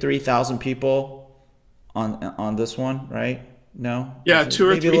 2,000-3,000 people on this one, right? No? Yeah, 2,000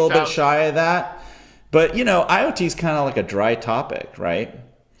 or 3,000. Maybe a little bit shy of that. But, IoT is kind of like a dry topic, right?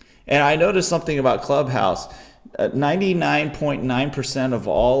 And I noticed something about Clubhouse. 99.9% of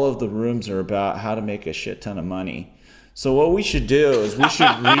all of the rooms are about how to make a shit ton of money. So what we should do is we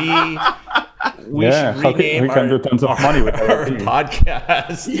should rename can do tons of money with our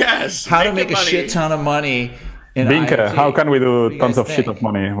podcast. Yes, how to make a shit ton of money in Wienke, IoT. how can we do tons of shit of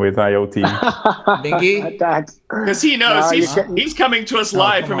money with IoT? Binky? Because he knows he's coming to us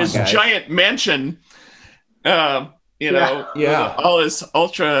live from his giant mansion. All his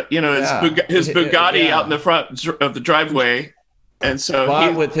ultra, his Bugatti out in the front of the driveway, and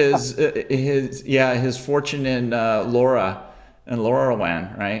so with his fortune in LoRaWAN,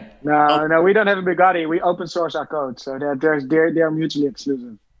 right? No, we don't have a Bugatti. We open source our code, so they're mutually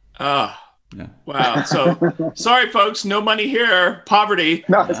exclusive. Yeah. Wow. So sorry, folks, no money here. Poverty.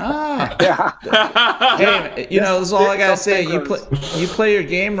 No. Hey, this is all I gotta say. You play your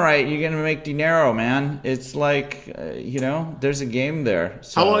game right, you're gonna make dinero, man. It's like there's a game there.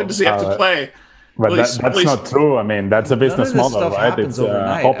 So. How long does he have to play? But that's not true. I mean, that's a business model, right? It's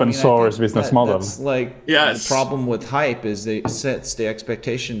an open source business model. That's the problem with hype is it sets the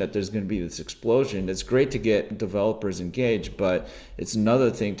expectation that there's going to be this explosion. It's great to get developers engaged, but it's another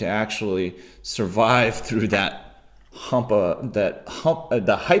thing to actually survive through that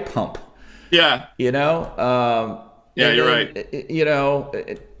the hype hump. Yeah. You're right.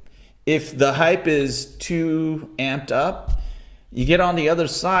 If the hype is too amped up, you get on the other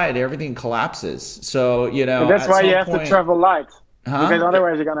side, everything collapses. So, that's why you have to travel light. Because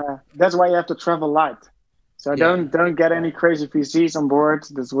otherwise that's why you have to travel light. So don't get any crazy PCs on board.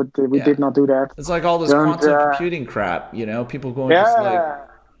 That's what we did not do that. It's like all this quantum computing crap, people going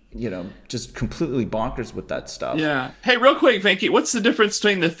just completely bonkers with that stuff. Yeah. Hey, real quick, Wienke, what's the difference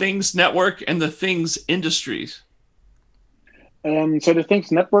between the Things Network and the Things Industries? So the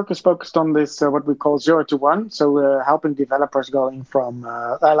Things Network is focused on this, what we call 0 to 1. So helping developers going from,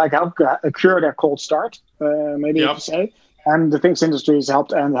 help cure their cold start, maybe you could say. And the Things Industries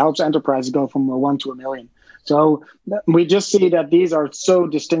helps enterprises go from 1 to 1 million. So we just see that these are so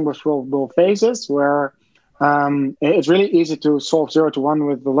distinguishable phases where it's really easy to solve 0 to 1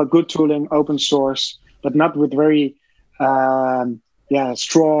 with good tooling, open source, but not with very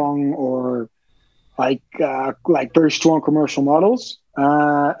strong or like very strong commercial models.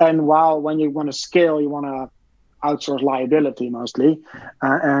 And when you want to scale, you want to outsource liability mostly,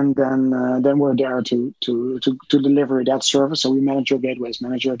 and then we're there to deliver that service. So we manage your gateways,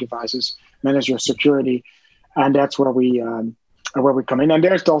 manage your devices, manage your security, and that's where we where we come in. And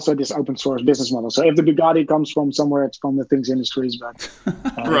there's also this open source business model. So if the Bugatti comes from somewhere, it's from the things industries. But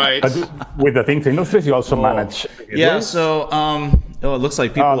right. But with the things industries, you also manage. Yeah. So it looks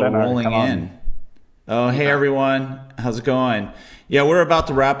like people are rolling in. Oh, hey everyone, how's it going? Yeah, we're about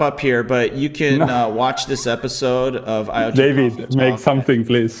to wrap up here, but you can watch this episode of IoT David, Coffee Talk make something,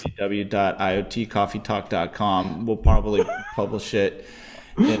 please. www.iotcoffeetalk.com. We'll probably publish it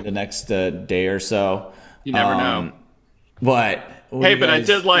in the next day or so. You never know. But hey, but I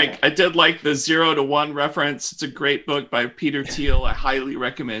did like the 0 to 1 reference. It's a great book by Peter Thiel. I highly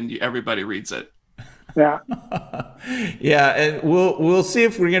recommend everybody reads it. Yeah. Yeah, and we'll see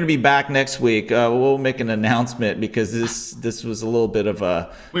if we're going to be back next week. We'll make an announcement because this was a little bit of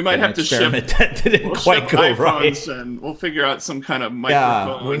a we might have to ship that didn't quite go right, and we'll figure out some kind of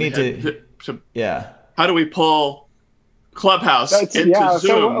microphone. Yeah, we need to yeah. How do we pull Clubhouse into Zoom?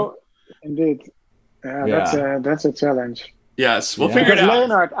 So, indeed, that's a challenge. Yes, we'll figure it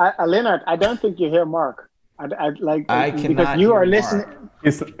out. Leonard, I don't think you hear Mark. I cannot because you are listening.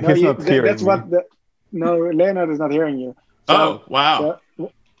 He's not hearing. That's what the. No, Leonard is not hearing you. So, oh, wow.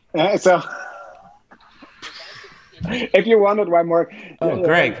 So if you wondered why Mark... Oh,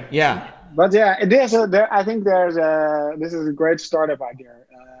 Greg, yeah. But yeah, I think this is a great startup idea.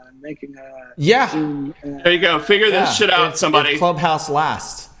 Making a... Yeah. Zoom, there you go. Figure this shit out, somebody. If Clubhouse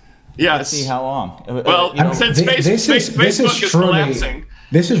lasts. Yes. Let's see how long. Well, since Facebook is collapsing...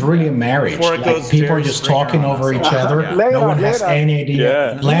 This is really a marriage. Like people are just talking over each other. Yeah. No one has any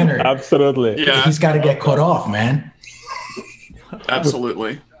idea. Yeah, Leonard, absolutely. Yeah. He's got to get cut off, man.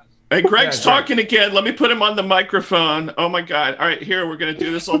 Absolutely. Hey, Greg's talking again. Let me put him on the microphone. Oh my God! All right, here we're gonna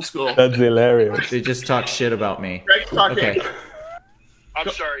do this old school. That's hilarious. They just talk shit about me. Greg's talking. Okay. I'm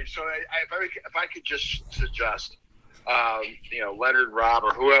sorry. So if I could just suggest, Leonard, Rob,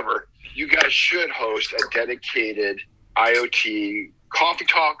 or whoever, you guys should host a dedicated IoT Coffee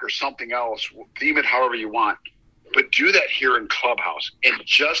Talk or something else. Theme it however you want, but do that here in Clubhouse and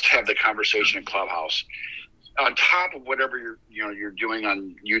just have the conversation in Clubhouse on top of whatever you're doing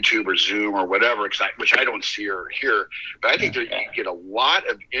on YouTube or Zoom or whatever, which I don't see or hear. But I think that you get a lot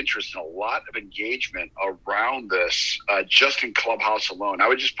of interest and a lot of engagement around this just in Clubhouse alone. I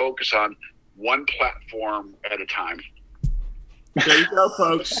would just focus on one platform at a time. There you go,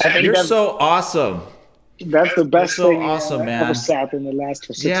 folks. You're so awesome. That's the best thing awesome, man. ever sat in the last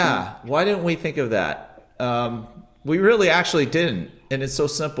 6 months. Why didn't we think of that? We really actually didn't, and it's so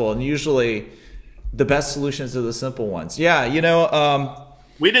simple. And usually, the best solutions are the simple ones. Yeah,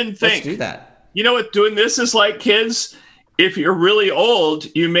 we didn't think. Let's do that. You know what doing this is like, kids? If you're really old,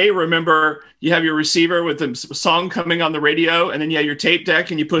 you may remember you have your receiver with the song coming on the radio, and then you have your tape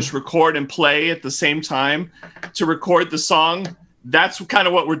deck, and you push record and play at the same time to record the song. That's kind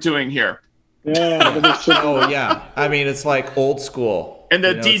of what we're doing here. Yeah. Oh yeah. I mean, it's like old school. And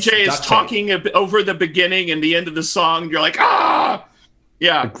the DJ is talking over the beginning and the end of the song. You're like, ah,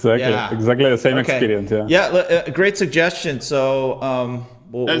 yeah, exactly the same experience. Great suggestion. So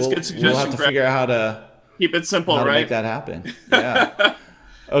we'll have to figure out how to keep it simple, how to make that happen. Yeah.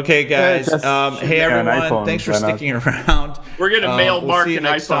 Okay, guys. Hey everyone, thanks for sticking around. We're gonna mail Mark an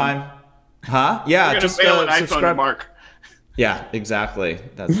iPhone. Time. Huh? Yeah, just mail an subscribe. iPhone to Mark. Yeah, exactly.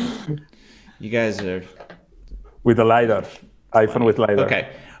 That's. You guys are with a LiDAR, iPhone with LiDAR. Okay.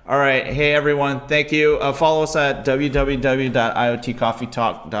 All right. Hey, everyone. Thank you. Follow us at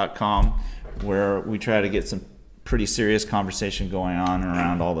www.iotcoffeetalk.com, where we try to get some pretty serious conversation going on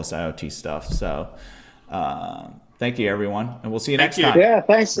around all this IoT stuff. So thank you, everyone. And we'll see you next time. Yeah,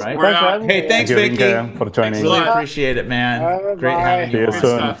 thanks. Right? Hey, thanks, Vicky. For joining. Really appreciate it, man. Great having you. See you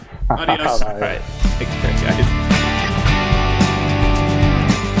soon. Adios. All right. Take care, guys.